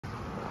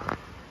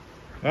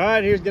All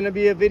right, here's gonna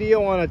be a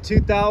video on a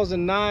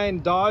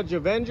 2009 Dodge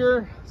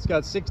Avenger. It's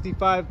got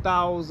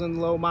 65,000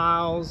 low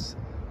miles.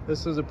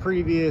 This was a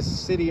previous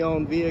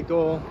city-owned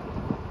vehicle.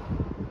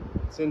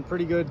 It's in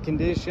pretty good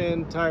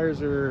condition.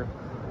 Tires are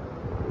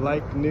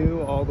like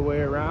new all the way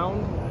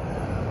around.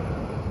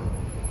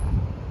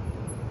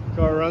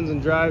 Car runs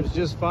and drives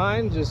just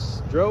fine.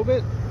 Just drove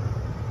it.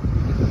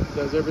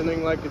 Does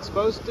everything like it's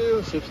supposed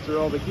to. Shifts through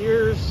all the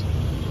gears.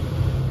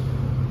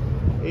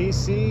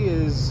 AC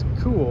is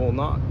cool,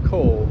 not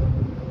cold.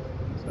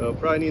 So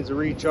probably needs a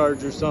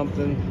recharge or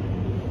something.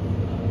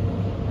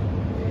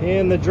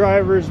 And the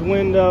driver's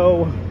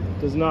window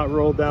does not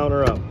roll down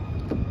or up.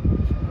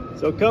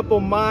 So a couple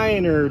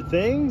minor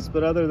things,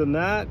 but other than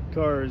that,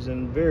 car is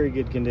in very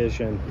good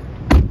condition.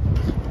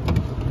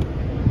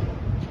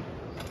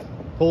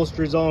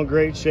 Upholstery's all in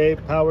great shape.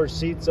 Power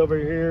seats over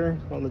here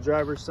on the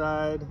driver's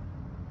side.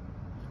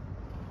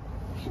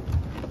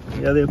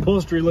 Yeah, the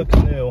upholstery looks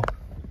new.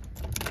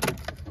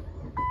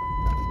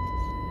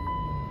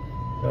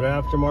 Got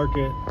an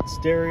aftermarket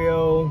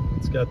stereo.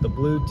 It's got the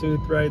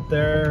Bluetooth right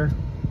there.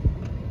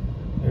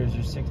 There's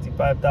your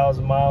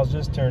 65,000 miles,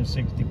 just turned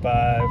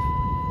 65.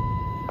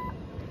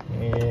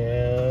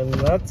 And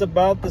that's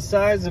about the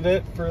size of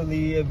it for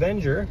the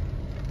Avenger.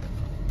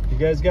 If you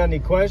guys got any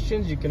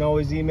questions, you can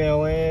always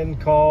email in,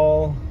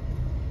 call.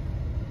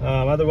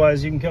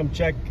 Otherwise, you can come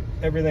check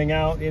everything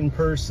out in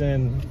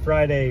person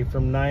Friday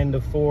from 9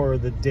 to 4,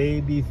 the day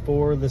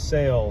before the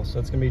sale. So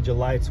it's gonna be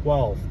July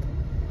 12th.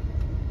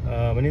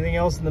 Anything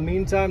else in the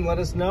meantime, let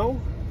us know.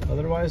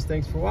 Otherwise,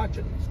 thanks for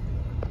watching.